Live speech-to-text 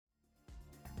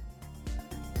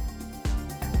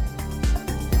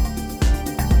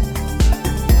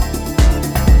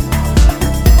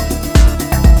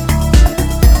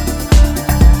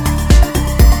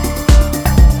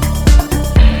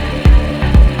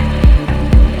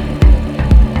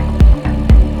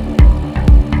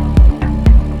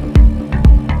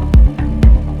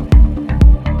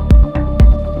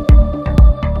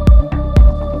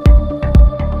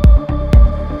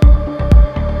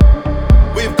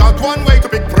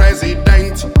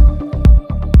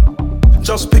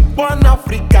One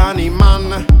African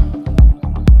man,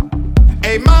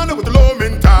 a man with low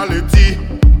mentality.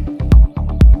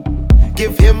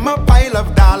 Give him a pile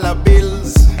of dollar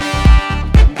bills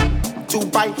to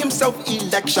buy himself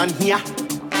election here.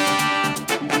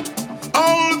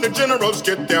 All the generals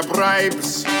get their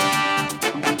bribes.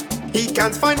 He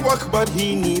can't find work, but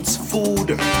he needs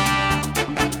food.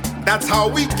 That's how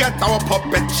we get our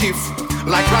puppet chief.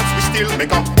 Like rats, we still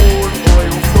make a whole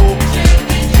oil flow.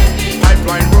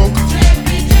 Pipeline broke,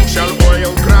 shell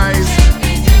oil cries.